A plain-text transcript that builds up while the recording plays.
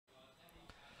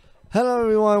Hello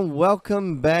everyone,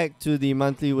 welcome back to the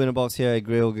monthly winner box here at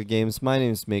Grey Ogre Games. My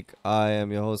name is Mick, I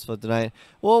am your host for tonight.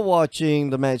 We're watching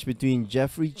the match between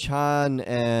Jeffrey Chan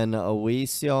and Wei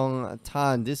Xiong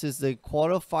Tan. This is the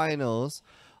quarterfinals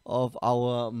of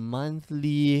our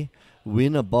monthly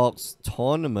winner box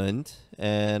tournament.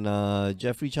 And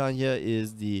Jeffrey Chan here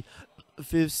is the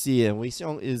 5th seed and Wei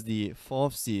Xiong is the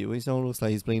 4th seed. Wei Xiong looks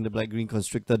like he's playing the black-green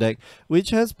Constrictor deck,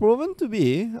 which has proven to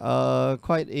be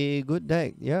quite a good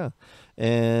deck, yeah.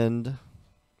 And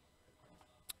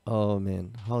oh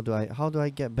man, how do I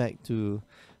get back?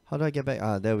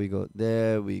 Ah, there we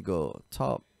go.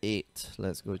 Top 8.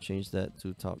 Let's go change that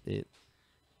to top 8.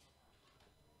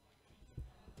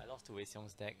 I lost to Wei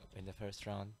Xiong's deck in the first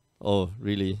round. Oh,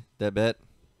 really? That bad?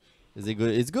 Is it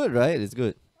good? It's good, right? It's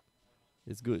good.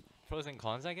 It's good. Pros and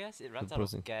cons, I guess. It runs out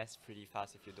of gas pretty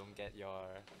fast if you don't get your...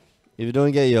 If you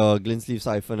don't get your glint sleeve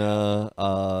siphoner,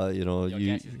 you know,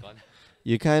 gas is gone.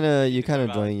 you kinda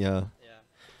drawing, yeah.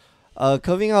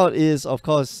 Curving out is of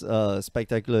course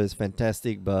spectacular, is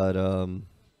fantastic, but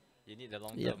you need the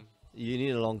long yeah, term. you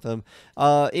need a long term.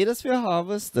 Aethersphere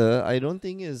Harvester, I don't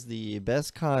think is the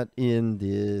best card in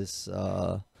this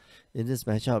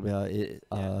matchup. Yeah,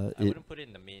 I wouldn't put it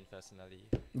in the main personally.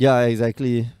 Yeah,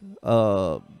 exactly.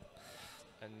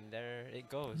 And there it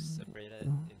goes, separated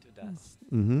into dust.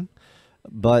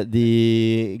 But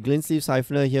the glint sleeve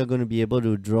siphoner here going to be able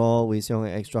to draw Wei Xiong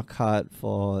an extra card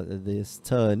for this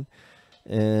turn,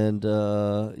 and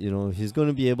you know, he's going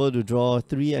to be able to draw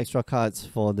 3 extra cards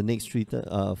for the next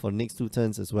next 2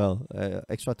 turns as well.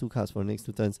 Extra 2 cards for the next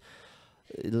 2 turns.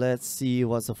 Let's see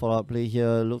what's the follow-up play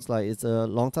here. Looks like it's a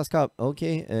long task up.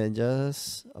 Okay, and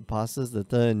just passes the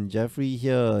turn. Jeffrey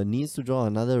here needs to draw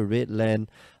another red land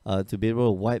to be able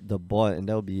to wipe the board, and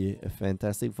that will be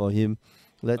fantastic for him.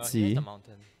 Let's see. The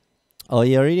mountain. Oh,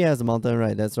 he already has the mountain,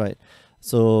 right? That's right.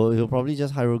 So he'll probably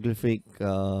just hieroglyphic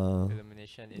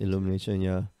illumination,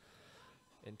 yeah.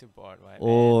 Into board, right?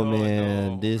 Oh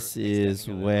man, this is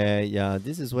where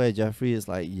Jeffrey is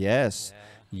like, yes.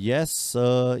 Yes,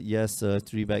 sir. Yes, sir.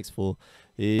 3 bags full.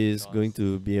 He's going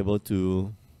to be able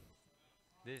to...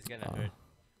 This is gonna hurt.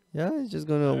 Yeah, he's just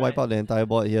going to wipe out the entire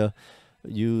board here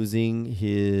using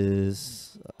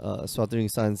his Sweltering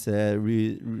Sunset.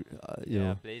 You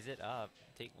know, blaze it up.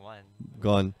 Take 1.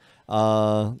 Gone.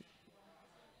 And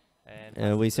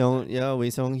Wei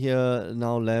Xiong here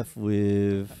now left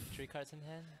with 3 cards in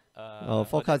hand.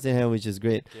 4 cards in hand, which is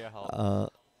great. Gear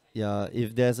Yeah,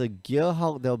 if there's a Gear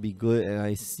Hulk, that'll be good. And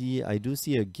I do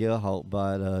see a Gear Hulk,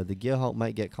 but the Gear Hulk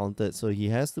might get countered, so he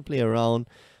has to play around.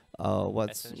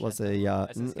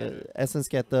 Essence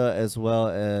Scatter as well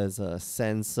as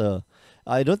Sensor.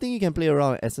 I don't think you can play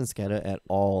around Essence Scatter at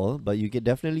all, but you can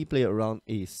definitely play around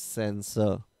a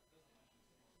Sensor.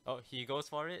 Oh, he goes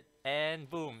for it, and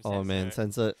boom. Oh man,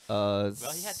 Sensor. Well,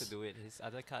 he had to do it. His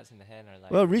other cards in the hand are like...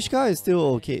 Well, Rishka is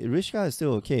still okay. Rishka is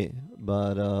still okay,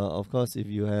 but of course, if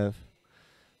you have,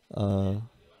 yeah.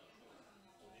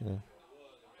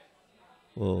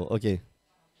 Oh, okay.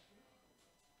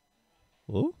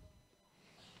 Oh.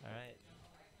 Alright.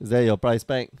 Is that your prize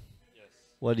pack? Yes.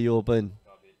 What do you open?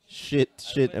 Shit,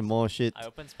 and more shit. I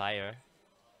open Spire.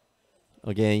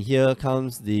 Okay, and here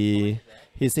comes the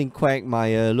hissing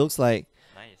Quagmire. Looks like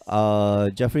Nice.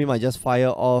 Jeffrey might just fire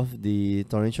off the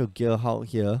Torrential Gear Hulk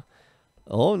here.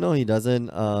 Oh no, he doesn't.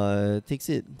 Takes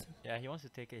it. Yeah, he wants to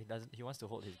take it. He doesn't. He wants to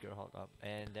hold his Gear Hulk up.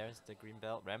 And there's the green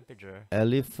belt Rampager.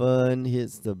 Elephant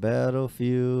hits the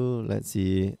battlefield. Let's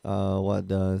see. What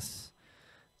does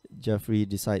Jeffrey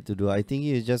decide to do? I think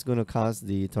he's just going to cast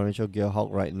the Torrential Gear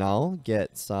Hulk right now.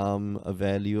 Get some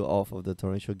value off of the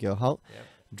Torrential Gear Hulk. Yep.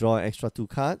 Draw an extra 2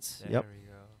 cards. There we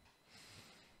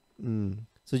go.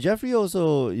 So Jeffrey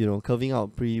also, you know, curving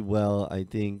out pretty well, I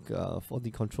think, for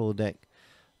the control deck.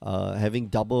 Having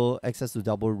access to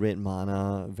double red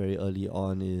mana very early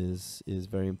on is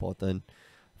very important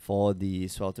for the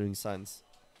Sweltering Suns.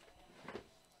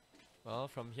 Well,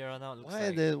 from here on out, looks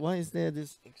Why is there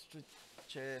this extra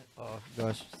chair? Oh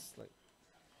gosh, it's like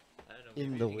I don't know,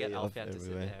 in maybe the you can way get of Alfian to sit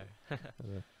everywhere. there.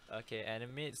 Okay,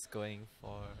 Animate's going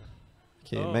for...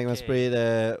 Okay, Magma Spray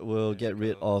there will get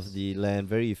rid of the land.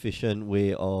 Very efficient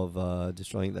way of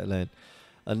destroying that land.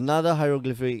 Another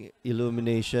Hieroglyphic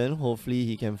Illumination. Hopefully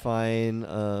he can find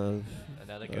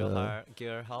another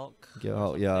Gear Hulk. Gear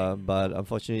Hulk, yeah, but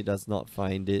unfortunately does not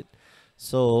find it.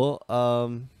 So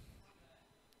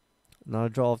another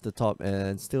draw off the top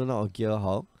and still not a Gear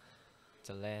Hulk. It's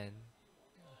a land.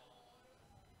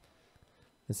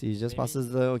 Let's see, he just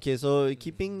passes the... Okay, so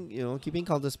keeping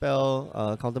counter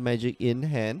spell, counter magic in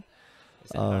hand.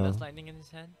 Is there Harness Lightning in his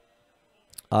hand?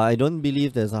 I don't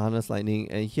believe there's a Harness Lightning,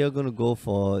 and here going to go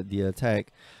for the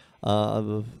attack.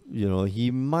 You know,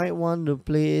 he might want to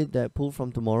play that pull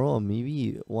from tomorrow, or maybe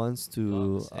he wants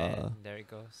to. Blocks, and there it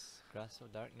goes. Grass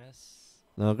of Darkness.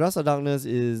 Now, Grass of Darkness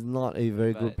is not a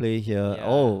very good But play here. yeah.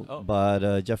 Oh, Oh,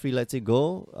 but Jeffrey lets it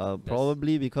go. That's-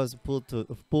 Probably because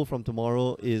pull from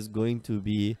tomorrow is going to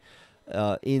be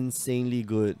insanely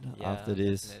good yeah, after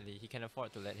this. definitely. He can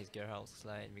afford to let his gear house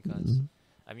slide because, Mhm.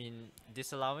 I mean,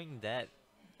 disallowing that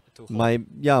to hold Might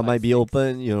five, might be six.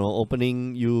 open. You know,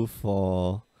 opening you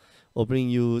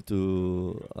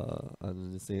to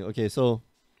understand. Okay, so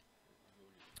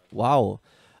wow,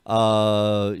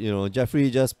 you know, Jeffrey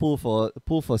just pull for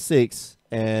 6,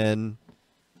 and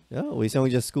yeah, Wei Xiong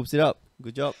just scoops it up.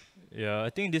 Good job. Yeah, I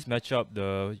think this matchup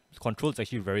the control is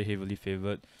actually very heavily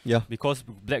favored. Yeah. Because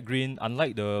black green,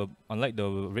 unlike the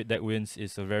red deck wins,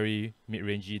 is a very mid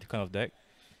rangey kind of deck.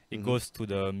 It Mhm. goes to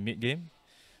the mid game,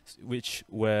 which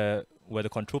where the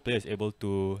control player is able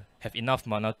to have enough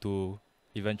mana to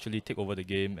eventually take over the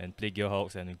game and play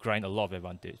Gearhawks and grind a lot of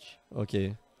advantage.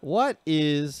 Okay. What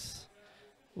is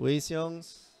Wei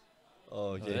Xiong's?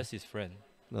 Oh, okay. That's his friend.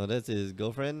 No, that's his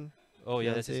girlfriend. Oh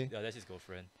yeah, that's Fiancé? that's his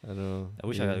girlfriend. I don't know. I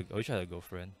wish Yeah. I wish I had a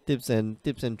girlfriend. Tips and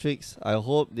tricks. I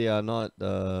hope they are not.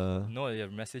 No, you're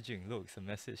messaging. Look, it's a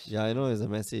message. Yeah, I know it's a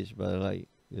message, but like,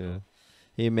 yeah.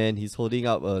 Hey man, he's holding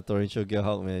up a torrential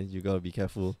Gearhawk, man. You gotta be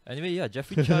careful. Anyway, yeah,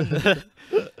 Jeffrey Chan.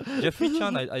 Jeffrey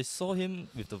Chan, I saw him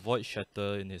with the Void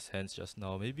Shatter in his hands just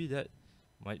now. Maybe that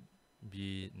might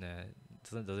be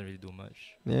doesn't really do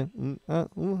much. Yeah.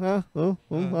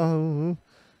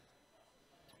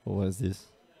 What is this?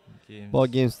 Games.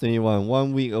 Board Games 21.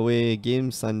 1 week away.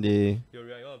 Game Sunday. Yo,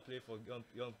 Ryan,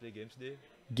 you wanna play Games Day?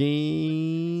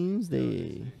 Games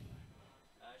Day.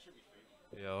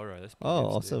 Yeah, alright. Let's play Oh, Games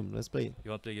Day. awesome. Let's play.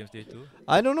 You wanna play Games Day too?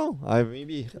 I don't know.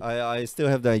 I still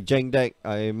have the jank deck.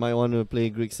 I might want to play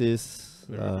Grixis.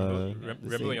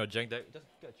 Remember when your jank deck? Just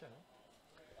get a check.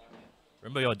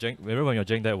 Remember when your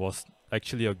jank deck was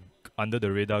actually a under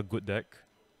the radar good deck?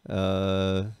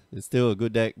 It's still a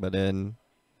good deck, but then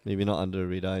maybe not under the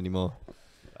radar anymore.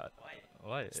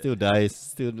 Why? Still dies.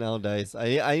 Still now dies.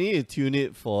 I need to tune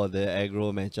it for the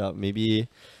aggro matchup. Maybe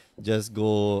just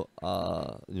go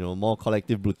you know, more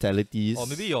collective brutalities. Or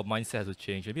maybe your mindset has to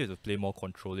change. Maybe you have to play more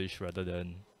controlish rather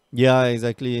than. Yeah,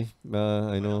 exactly.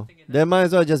 I know. That might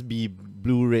as well just be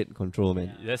blue-red control,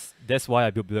 man. That's why I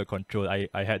built Blue Red Control. I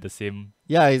had the same.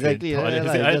 Yeah, exactly. train.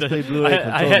 Yeah, I like, just play blue-red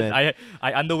control, man.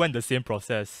 I underwent the same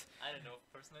process. I don't know.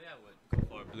 Personally, I would go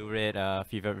for blue-red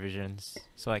fever visions,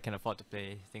 so I can afford to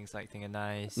play things like Thing and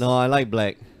Nice. No, I like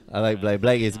black. I like black.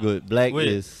 Black is good. Black Wait,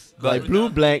 is but- like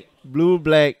blue,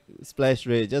 black, splash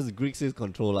red. Just Grixis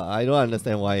controller. I don't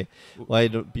understand why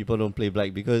people don't play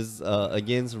black, because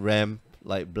against ramp,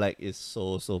 like black is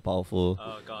so powerful.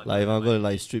 Oh god. Like if I'm gonna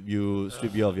like strip you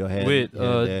of your hand. Wait, here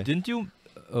and there.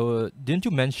 didn't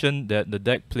you mention that the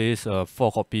deck plays 4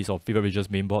 copies of Fever Vision's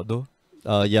main board though?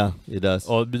 Yeah, it does.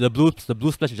 Or the blue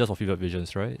splash is just for Fever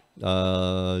Visions, right?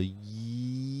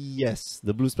 Yes,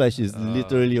 the blue splash is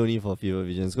literally only for Fever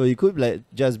Vision. So it could like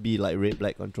just be like red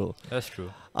black control. That's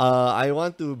true. I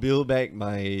want to build back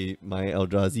my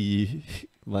Eldrazi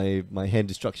my hand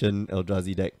destruction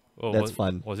Eldrazi deck. Oh, That's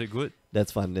fun. Was it good?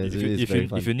 That's fun. It's If very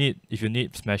fun. you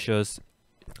need smashers,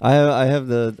 I have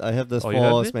the Oh, you have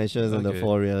 4 it? smashes and the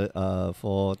Okay.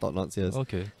 4 thought knots here.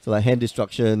 okay. So like hand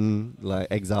destruction, like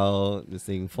exile, this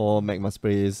thing, 4 magma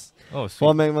sprays. Oh, 4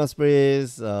 sweet. magma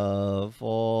sprays,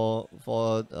 4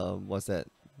 what's that?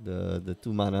 The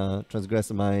 2 mana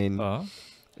transgress mine,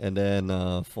 and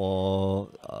then 4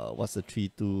 what's the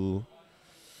 3/2?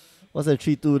 What's the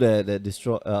 3/2 that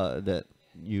destroy that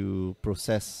you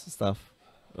process stuff?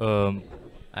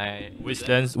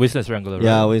 Wasteland Strangler. Right?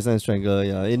 Yeah, Wasteland Strangler.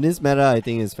 Yeah, in this meta, I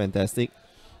think it's fantastic.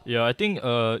 Yeah, I think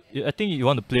you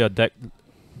want to play a deck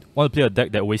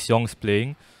that Wei Xiong's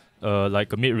playing,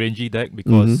 like a mid-rangey deck,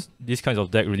 because these kinds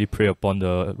of deck really prey upon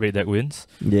the red deck wins.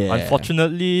 Yeah.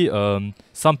 Unfortunately,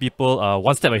 some people are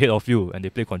one step ahead of you and they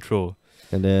play control,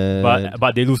 And then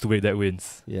but they lose to red deck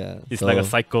wins. yeah, It's so- like a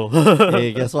cycle.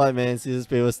 Hey, guess what, man? Scissors,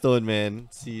 paper, stone, man.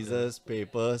 Scissors,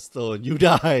 paper, stone. You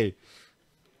die.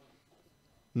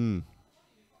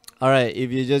 Alright, if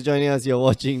you're just joining us, you're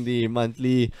watching the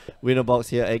monthly winner box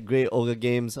here at Great Ogre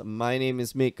Games. My name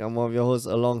is Mick. I'm one of your hosts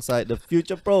alongside the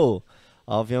future pro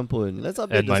of Yampun. Let's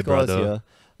update And the my scores brother.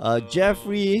 here.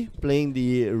 Jeffrey playing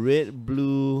the red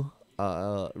blue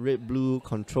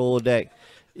control deck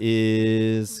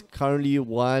is currently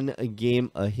 1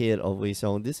 game ahead of Wei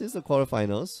Xiong. This is the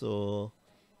quarterfinals, so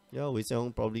yeah, Wei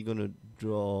Xiong probably gonna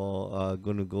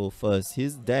go first.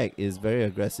 His deck is very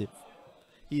aggressive.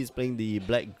 He is playing the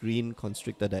black-green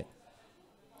Constrictor deck.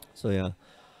 So yeah.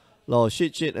 Lol,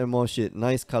 shit, shit, and more shit.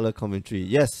 Nice color commentary.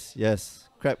 Yes, yes.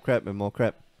 Crap, crap, and more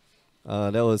crap.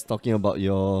 That was talking about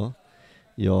your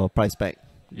price pack.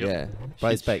 Yep. Yeah,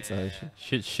 price Shit,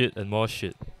 packs. Shit, and more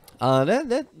shit.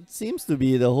 That seems to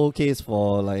be the whole case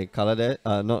for like Color Dash.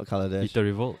 Not Color Dash. Ether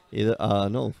Revolt. Either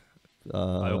no. I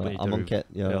open Ether Amon Revolt. Cat.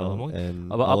 Yeah. Amon. And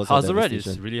But Hours of Hazoret is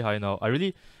Devastation. really high now.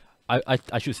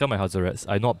 I should sell my Hazorets.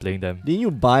 I'm not playing them. Didn't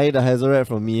you buy the Hazoret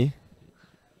from me?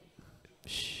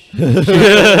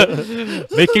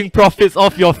 Making profits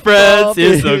off your friends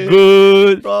is a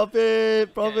good. Profit.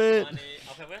 Okay,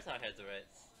 where's our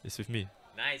Hazarets? It's with me.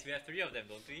 Nice, we have 3 of them,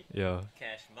 don't we? Yeah.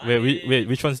 Cash money. Wait.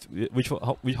 Which ones?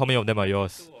 How many of them are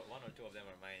yours? One or two of them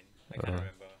are mine. I can't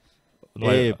remember. No,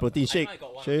 Hey, I- protein I shake. know I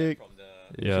got one Shake. of them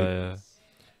from the yeah.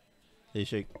 Hey,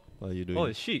 Shake. What are you doing? Oh,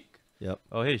 it's Chic. Yep.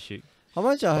 Oh, hey, Chic. How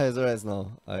much are Hazarets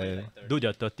now? Dude,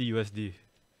 they're 30 USD.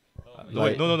 Like-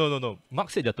 Wait, no. Mark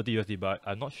said they're 30 USD, but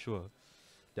I'm not sure.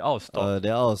 They're out of stock.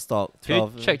 They're out of stock. Okay,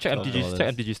 12, check $12. MTG.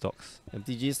 Check MTG stocks.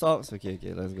 MTG stocks? Okay,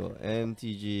 let's go.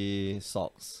 MTG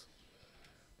stocks.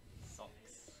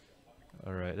 socks.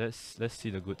 Alright, let's see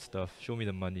the good stuff. Show me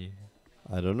the money.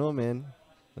 I don't know, man.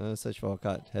 Search for a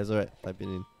card. Hazoret. Type it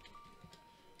in.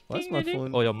 What's my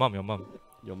phone? Oh, your mom.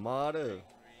 Your mother.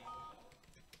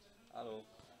 Hello.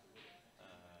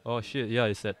 Oh shit, yeah,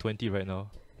 it's at 20 right now.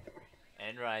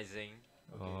 And rising.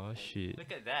 Oh shit.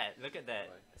 Look at that. Look at that.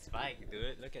 Spike,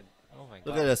 dude. Look at. Oh my god.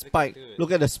 Look at the spike. dude.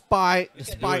 Look at the spike. Look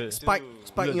at Spike. dude. Spike.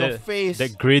 Spike Look in at your face.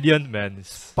 That gradient, man.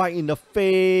 Spike in the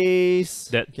face.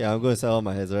 That- Okay, I'm gonna sell all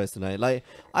my Hazarets tonight. Like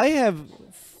I have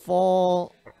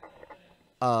 4.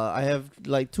 I have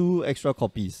like 2 extra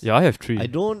copies. Yeah, I have 3. I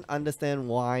don't understand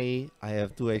why I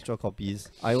have 2 extra copies.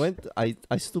 I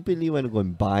stupidly went to go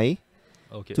and buy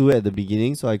Okay. 2 at the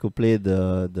beginning so I could play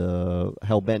the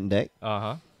Hellbent deck.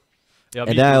 Uh-huh. Yeah, And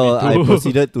me then too, I me too.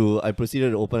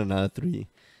 proceeded to open another 3.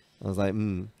 I was like,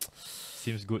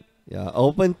 Seems good. yeah. I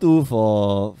opened 2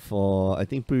 for I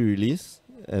think pre-release,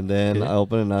 and then Okay. I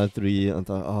opened another 3 and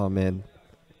thought, oh man,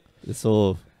 it's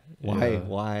so Yeah.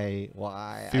 why?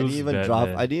 Feels bad,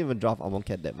 man. I didn't even draft Amon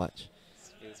Cat that much.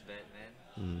 Feels bad,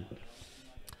 man.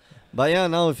 But yeah,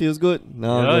 now it feels good.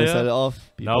 Now I'm gonna Yeah. sell it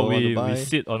off. People Now want to we buy.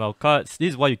 sit on our cards. This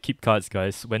is why you keep cards,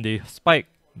 guys. When they spike,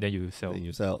 then you sell. Then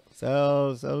you sell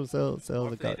Or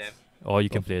the play cards. them. Or you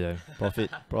can play them. Profit.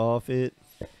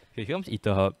 Okay, here comes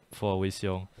Ether Hub for Wei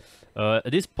Xiong. At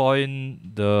this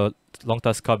point, the Long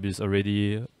Task Cup is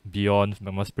already beyond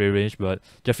Magma Spray range, but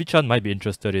Jeffrey Chan might be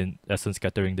interested in Essence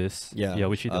scattering this. Yeah.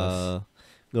 which he does.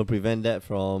 Gonna prevent that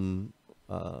from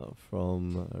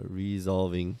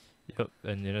resolving. Yep.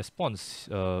 And in response,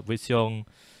 Wei Xiong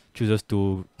chooses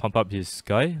to pump up his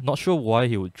guy. Not sure why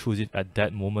he would choose it at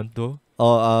that moment though.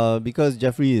 Because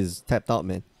Jeffrey is tapped out,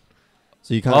 man.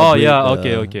 So you can't. Oh, upgrade yeah, the-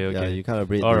 okay. Yeah, you can't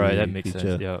upgrade. Alright, the that makes creature.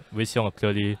 sense. Yeah, Wei Xiong are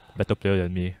clearly better player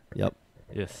than me. Yep,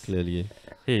 Yes. clearly.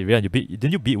 Hey, Rian,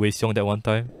 didn't you beat Wei Xiong that one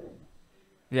time?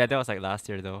 Yeah, that was like last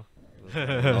year though.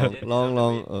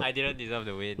 long I didn't deserve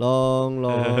the win. long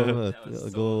That was so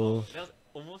ago. long. That was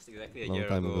almost exactly a Long year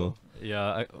time ago.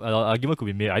 Yeah, argument could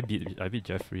be made. I beat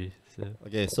Jeffrey. So.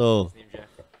 Okay, so His name Jeff.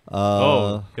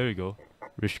 Oh, here we go.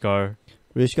 Rishkar.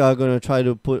 Rishka gonna try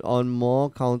to put on more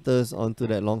counters onto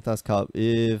that Long Task Cup.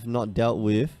 If not dealt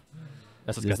with,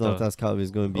 That's a this Long scatter. Task Cup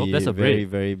is gonna be that's a very break.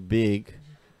 very big.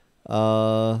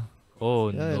 Oh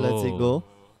Yeah, no. let's it go.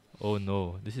 Oh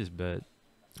no, this is bad.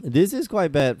 This is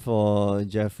quite bad for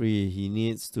Jeffrey. He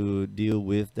needs to deal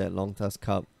with that Long Task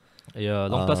Cup. Yeah,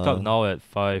 Long Task Cup now at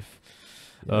 5.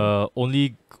 Yeah.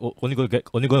 Only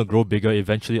gonna grow bigger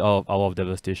eventually out of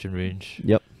devastation range.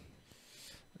 Yep.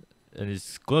 And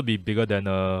it's gonna be bigger than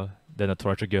a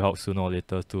Torrential Gearhawk sooner or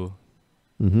later too.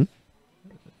 Mm-hmm.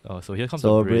 So here comes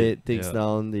So the Braid takes yeah.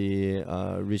 down the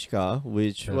Rishka,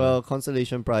 which Yeah. well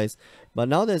consolation prize. But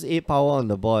now there's 8 power on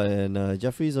the board, and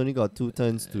Jeffrey's only got 2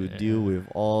 turns to deal with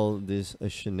all this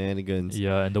shenanigans.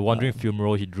 Yeah, and the Wandering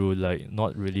Fumarole he drew like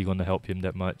not really gonna help him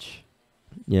that much.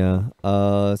 Yeah.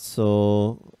 Well,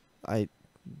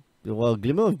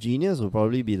 Glimmer of Genius will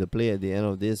probably be the play at the end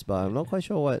of this, but I'm not quite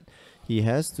sure what he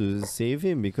has to save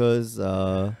him because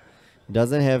he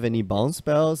doesn't have any bounce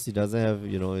spells. He doesn't have,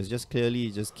 it's just clearly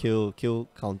just kill,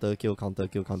 counter, kill, counter,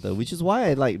 kill, counter, which is why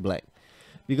I like black.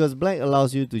 Because black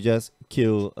allows you to just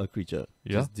kill a creature.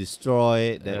 Yeah. Just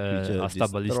destroy that creature. Asta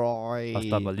Destroy.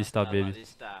 Ballista, baby.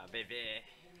 Ballista, baby.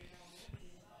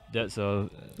 That's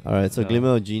Alright, so Yeah.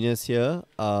 Glimmer of Genius here.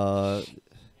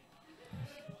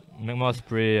 Magma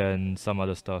Spray and some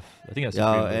other stuff. I think that's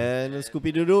Yeah, Supreme Will. and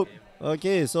Scooby Doo Doo.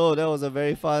 Okay, so that was a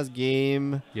very fast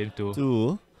game Game 2.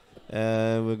 2.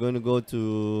 And we're going to go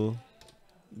to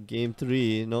Game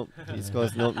 3, nope. He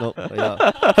scores, nope. Yeah.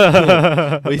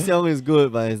 Wei Xiong is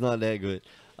good, but it's not that good.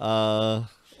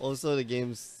 Also the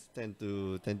games tend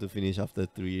to finish after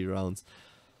 3 rounds.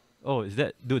 Oh, is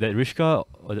that dude? That Rishka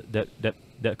or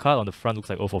that card on the front looks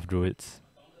like Oath of Druids.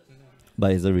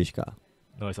 But it's a rich car.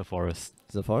 No, it's a forest.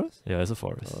 It's a forest? Yeah, it's a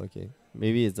forest. Oh, okay.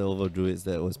 Maybe it's the Over Druids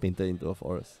that was painted into a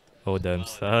forest. Oh damn,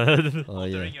 son. Oh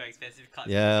yeah. your expensive cards.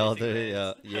 Yeah, for basic yeah.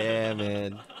 lands. Yeah,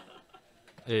 man.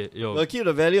 Hey, yo. We'll keep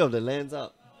the value of the lands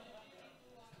up.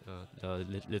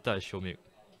 Later I show Mick.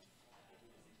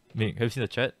 Mick, have you seen the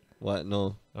chat? What?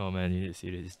 No. Oh man, you need to see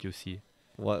this. It's juicy.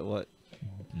 What?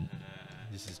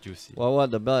 This is juicy. What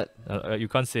the butt? You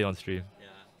can't say it on stream.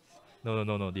 Yeah.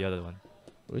 No, the other one.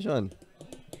 Which one?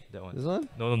 That one. This one?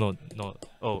 No.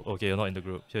 Oh, okay, you're not in the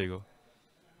group. Here you go.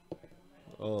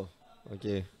 Oh,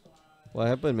 okay. What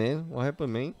happened, man?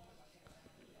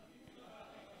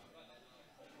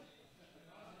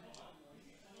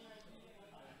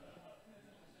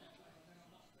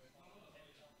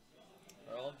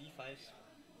 Are all D5s,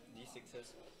 D6s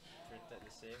printed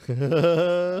the same?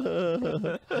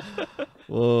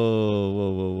 Whoa.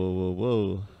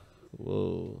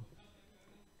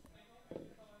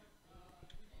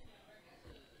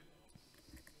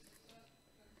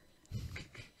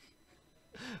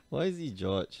 Why is he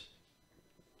George?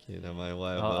 Okay, never mind.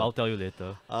 Whatever. I'll tell you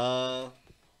later.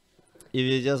 If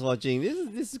you're just watching,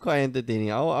 this is quite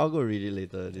entertaining. I'll go read it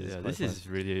later. This is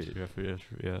really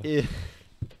yeah. Yeah.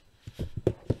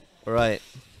 Alright.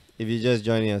 If you're just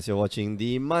joining us, you're watching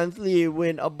the monthly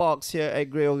win a box here at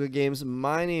Grey Ogre Games.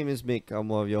 My name is Mick. I'm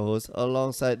one of your hosts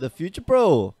alongside the future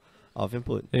pro of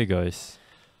Input. Hey guys.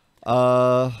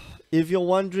 If you're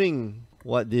wondering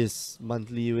what this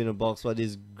monthly win a box, what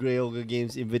this Grey Ogre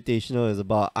Games Invitational is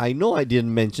about, I know I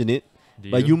didn't mention it,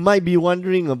 but you might be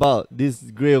wondering about this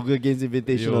Grey Ogre Games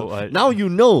Invitational. Now you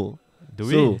know.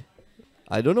 Do so, we?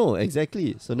 I don't know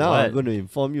exactly. So now I'm What? going to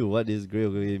inform you what this Grey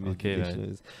Ogre Games Okay, Invitational man.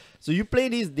 is. So you play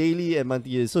these daily and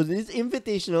monthly. So these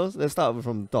invitationals, let's start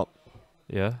from the top.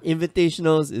 Yeah.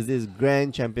 Invitationals is this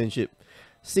grand championship.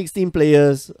 16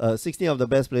 players, 16 of the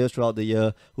best players throughout the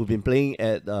year who've been playing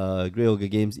at Grey Ogre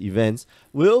Games events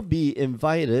will be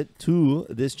invited to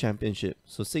this championship.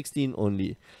 So 16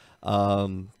 only.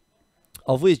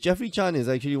 Of which Jeffrey Chan is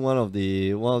actually one of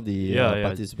the Yeah.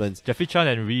 participants. Jeffrey Chan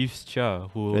and Reeves Chia,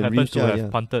 who And happen Reeves to Chia, have yeah.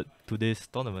 punted today's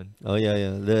tournament. Oh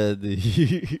yeah.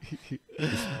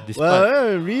 Despite,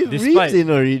 Well, Reeves in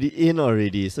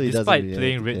already, so he doesn't despite really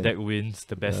playing have to red care. deck wins,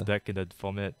 the best Yeah. deck in the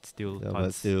format, still Yeah, but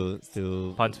punts.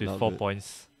 still Punts with not 4 good.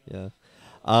 points. Yeah.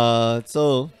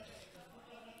 So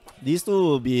these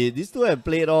two have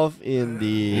played off in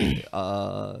the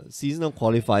seasonal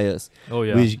qualifiers, Oh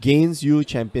yeah. which gains you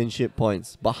championship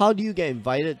points. But how do you get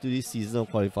invited to these seasonal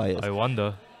qualifiers? I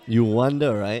wonder. You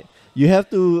wonder, right? You have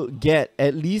to get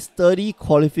at least 30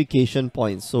 qualification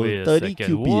points. So Wait a 30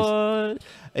 second. QPs. What?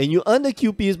 And you earn the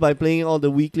QPs by playing all the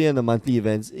weekly and the monthly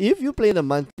events. If you play the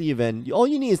monthly event, all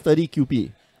you need is 30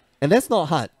 QP. And that's not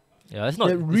hard. Yeah, it's not.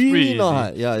 That's It's really pretty not easy.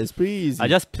 hard. Yeah, it's pretty easy. I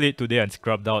just played today and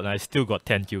scrubbed out, and I still got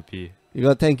 10 QP. You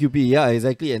got 10 QP, yeah,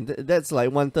 exactly. And that's like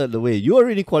 1/3 the way. You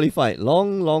already qualified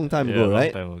long time Yeah, ago, long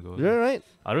right? time ago. Yeah, right?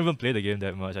 I don't even play the game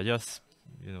that much. I just,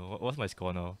 what's my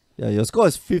score now? Yeah, your score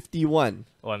is 51.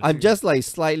 Oh, I'm just like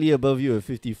slightly above you at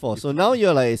 54. So now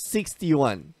you're like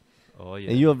 61. Oh yeah.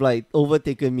 And you have like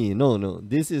overtaken me. No.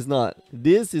 This is not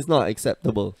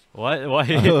acceptable. What? Why?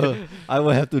 I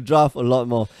will have to draft a lot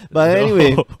more. But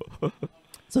anyway,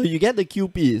 so you get the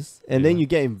QPs and then Yeah. you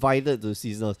get invited to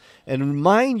seasonals. And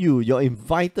mind you, you're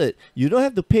invited. You don't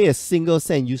have to pay a single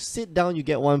cent. You sit down, you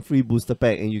get one free booster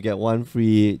pack and you get one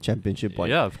free championship point.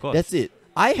 Yeah, of course. That's it.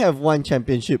 I have one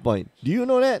championship point. Do you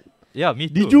know that? Yeah, me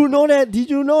too. Did you know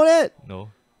that? No.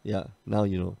 Yeah, now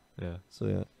you know. Yeah. So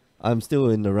yeah, I'm still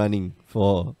in the running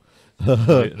for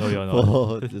No, you're not.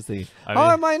 for this thing. I How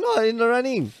mean- am I not in the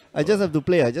running? I just have to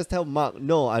play. I just tell Mark,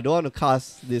 no, I don't want to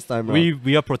cast this time around.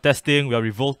 We are protesting. We are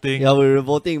revolting. Yeah, we're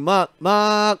revolting. Mark,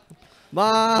 Mark,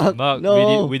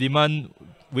 no. we demand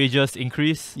wages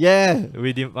increase. Yeah,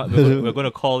 We're going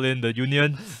to call in the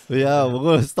union. yeah, we're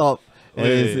gonna stop. And,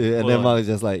 Wait, and hold then on. Mark is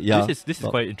just like, yeah. This is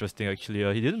stop. quite interesting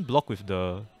actually. He didn't block with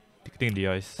the ticketing the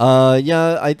ice.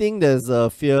 Yeah, I think there's a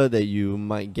fear that you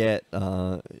might get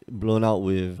blown out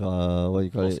with what do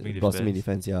you call Blossoming it? Blossoming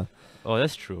defense. defense, yeah. Oh,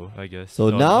 that's true, I guess. So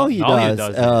No, now he does,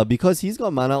 it. because he's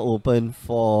got mana open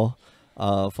for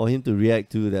him to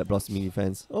react to that blossoming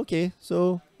defense. Okay,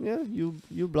 so yeah, you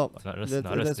block. That's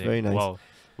snake. very nice. Wow.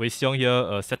 Wei Xiong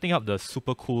here setting up the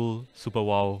super cool, super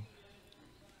wow.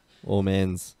 Oh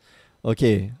mans.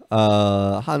 Okay,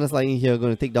 Harness Lightning here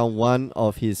going to take down one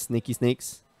of his snaky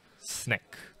snakes.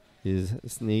 Snack. His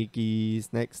snaky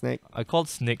snack. I called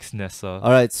Snakes Nessa.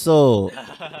 Alright, so Oh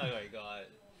my god.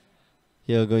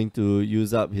 here going to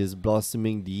use up his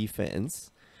blossoming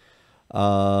defense.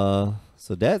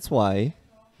 So that's why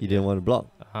he didn't want to block.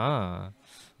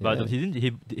 But Yeah. he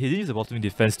didn't use the bottom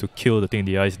defense to kill the thing in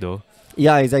the ice though.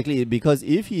 Yeah, exactly. Because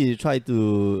if he tried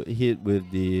to hit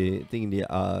with the thing in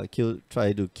the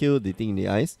try to kill the thing in the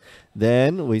ice,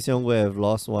 then Wei Xiong would have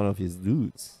lost one of his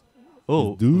dudes.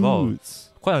 Oh, His wow. dudes.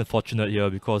 Quite unfortunate here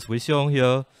because Wei Xiong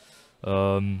here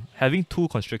having 2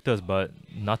 Constrictors but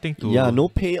nothing to Yeah, no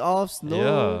payoffs. No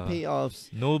Yeah. payoffs.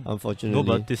 no Unfortunately.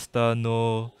 Batista,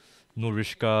 no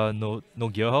Rishka, no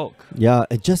Gearhawk. Yeah,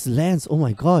 it just lands. Oh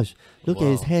my gosh. Look at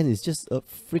his Wow. hand. It's just a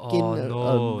freaking Oh,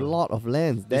 no. a lot of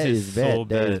lands. This That is is bad. so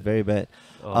That is bad. very bad.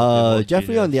 Oh,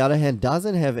 Jeffrey, on the genius. other hand,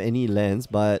 doesn't have any lands,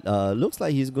 but looks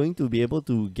like he's going to be able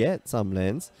to get some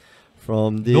lands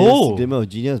from this No. Glimmer of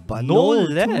Genius. But No no,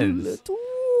 lands.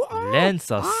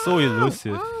 Lands are so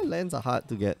elusive. Lands are hard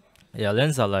to get. Yeah,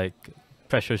 lands are like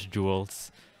precious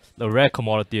jewels. A rare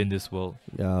commodity in this world.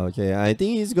 Yeah, okay. I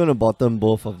think he's going to bottom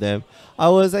both of them. I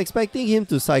was expecting him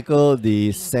to cycle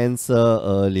the sensor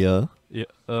earlier. Yeah,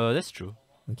 that's true.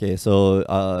 Okay, so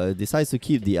decides to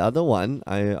keep the other one.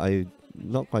 I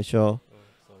not quite sure.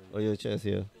 Oh, your chair's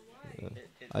here.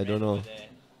 I don't know.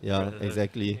 Yeah,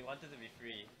 exactly. He wanted to be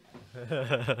free.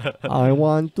 I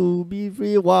want to be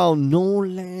free. Wow, no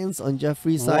lands on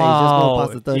Jeffrey's side. He's just Wow, gonna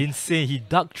pass the turn. insane. He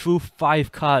dug through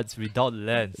 5 cards without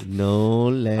lands. No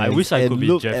lands. I wish I and could be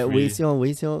look at Jeffrey. Wei Xiong.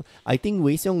 Wei Xiong. I think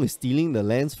Wei Xiong is stealing the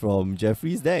lands from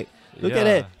Jeffrey's deck. Look at Yeah.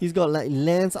 that. He's got like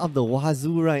lands up the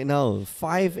wazoo right now.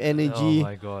 5 energy. Oh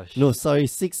my gosh. No, sorry,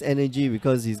 6 energy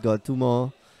because he's got 2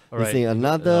 more. Alright. He's saying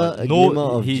another glimmer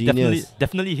No, of he genius.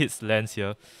 definitely hits lands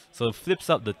here. So flips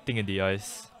up the thing in the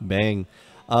ice. Bang.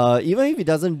 Even if he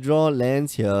doesn't draw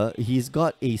lands here, he's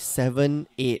got a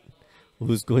 7/8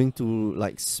 who's going to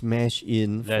like smash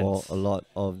in Lands. for a lot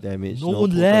of damage. No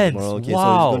Total lands. tomorrow. Okay, so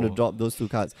Wow. he's going to drop those 2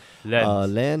 cards.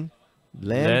 Lands. Land.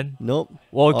 Land. Nope.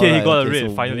 Well, okay, he Alright, got a okay, red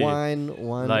so finally.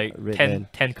 One Like red 10, land.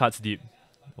 10 cards deep.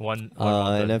 One And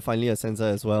mountain. then finally a sensor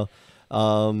as well.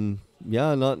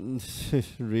 Yeah, not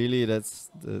really. That's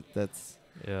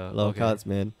Yeah, a lot of okay. cards,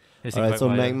 man. Hissing Alright, so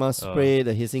Quagmire. Magma Spray,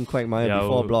 the hissing Quagmire yeah,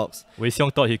 before blocks. Wei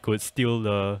Xiong thought he could steal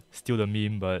the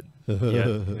meme, but yeah,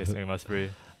 it's Magma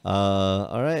Spray.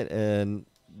 Alright, and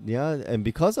yeah, and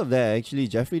because of that, actually,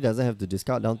 Jeffrey doesn't have to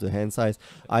discard down to hand size.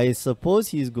 I suppose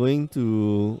he's going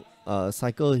to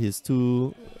cycle his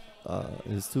two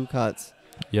cards.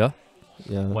 Yeah.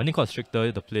 Yeah. Winding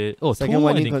Constrictor, the play. Oh, Second two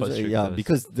winding Winding constrictor. Constrictors. Yeah,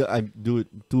 because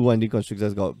two winding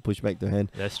constrictors got pushed back to hand.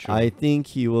 That's true. I think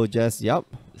he will just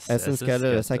Essence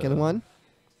Scatter the second one.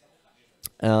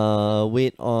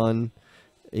 Wait on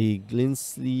a Glint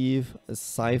Sleeve, a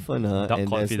Siphoner, Dark and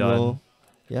Confidant.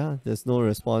 there's no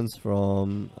response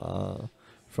from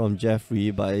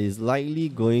Jeffrey, but he's likely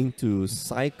going to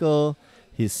cycle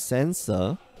his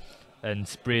sensor And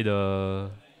spray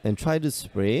the. and try to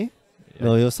spray. Yeah.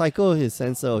 No, he'll cycle his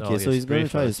sensor. Okay, No, so he'll he's going to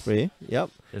spray try to first. spray. Yep.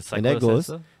 And, And that the goes.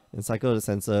 sensor? And cycle the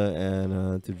sensor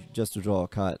and to draw a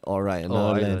card. Alright, Oh,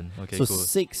 another land. island. Okay, So cool.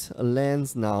 6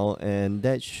 lands now, and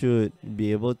that should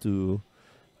be able to,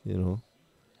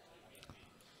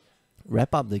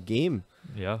 wrap up the game.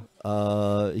 Yeah.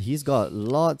 He's got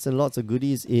lots and lots of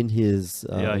goodies in his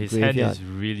Yeah, his hand graveyard. is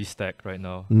really stacked right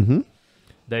now. Mm-hmm.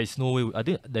 There is no way. I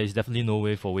think there is definitely no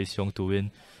way for Wei Xiong to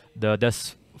win.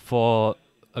 There's for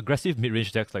aggressive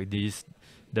mid-range decks like these.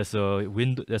 There's a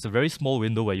window. There's a very small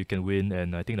window where you can win,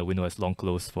 and I think the window is long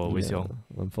closed for Wei Xiong.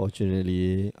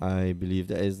 Unfortunately, I believe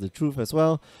that is the truth as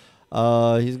well.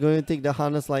 He's going to take the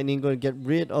Harness Lightning, going to get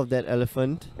rid of that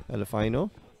Elephino.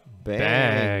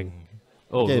 Bang.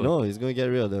 Oh, Okay, good. no, he's going to get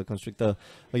rid of the Constrictor.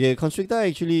 Okay, Constrictor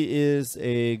actually is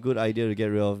a good idea to get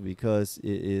rid of because it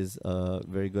is a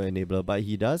very good enabler. But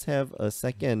he does have a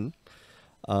second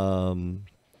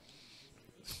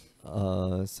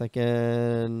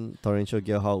Torrential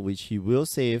Gearhawk, which he will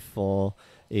save for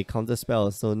a counter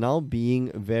spell. So now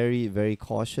being very, very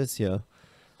cautious here.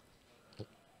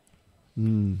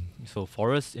 So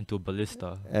Forest into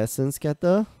Ballista. Essence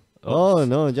Scatter. Oh, Oh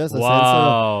no, just a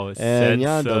wow, sensor. And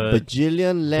yeah, the Sensor.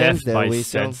 bajillion lands Death that by Wei Xiong.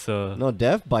 sensor. No,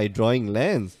 death by drawing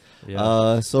lands.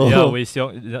 Yeah. So Yeah, Wei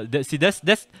Xiong. See,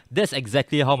 that's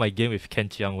exactly how my game with Ken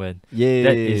Chiang went. yeah,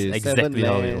 That is 7 exactly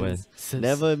how it lands. went.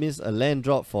 Never miss a land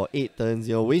drop for 8 turns.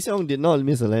 Wei Xiong did not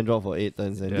miss a land drop for 8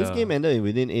 turns, and this Yeah. game ended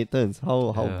within 8 turns.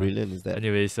 How Yeah. brilliant is that?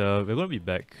 Anyways, we're gonna be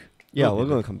back. Yeah, we'll we're be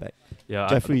gonna back. come back. Yeah,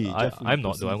 Jeffrey, I'm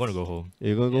not though. I'm gonna proceeds. go home.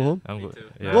 You're gonna go home? I'm Me go. too.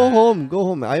 Yeah. Go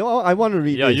home. I want to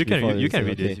read. Yeah, this you can before read. You this, can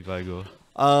read okay. this if I go.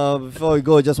 Before we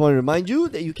go, I just want to remind you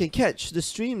that you can catch the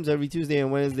streams every Tuesday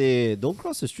and Wednesday. Don't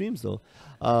cross the streams though.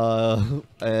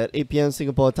 At 8 p.m.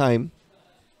 Singapore time.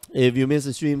 If you miss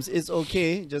the streams, it's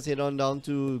okay. Just head on down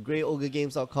to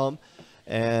greyogregames.com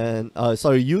and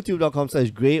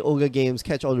youtube.com/greyogregames.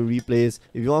 Catch all the replays.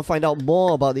 If you want to find out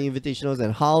more about the invitationals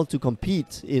and how to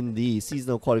compete in the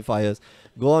seasonal qualifiers,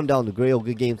 go on down to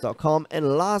greyogregames.com.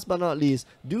 And last but not least,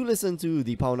 do listen to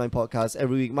the Power 9 podcast.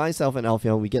 Every week, myself and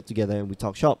Alfion, we get together and we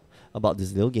talk shop about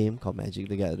this little game called Magic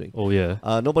the Gathering. Oh yeah.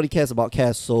 Nobody cares about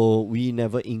Cass, so we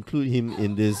never include him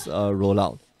in this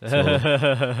rollout. So,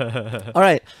 all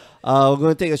right, we're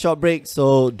going to take a short break,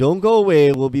 so don't go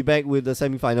away. We'll be back with the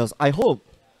semifinals, I hope.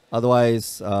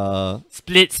 Otherwise,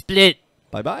 Split.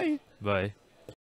 bye-bye. Bye.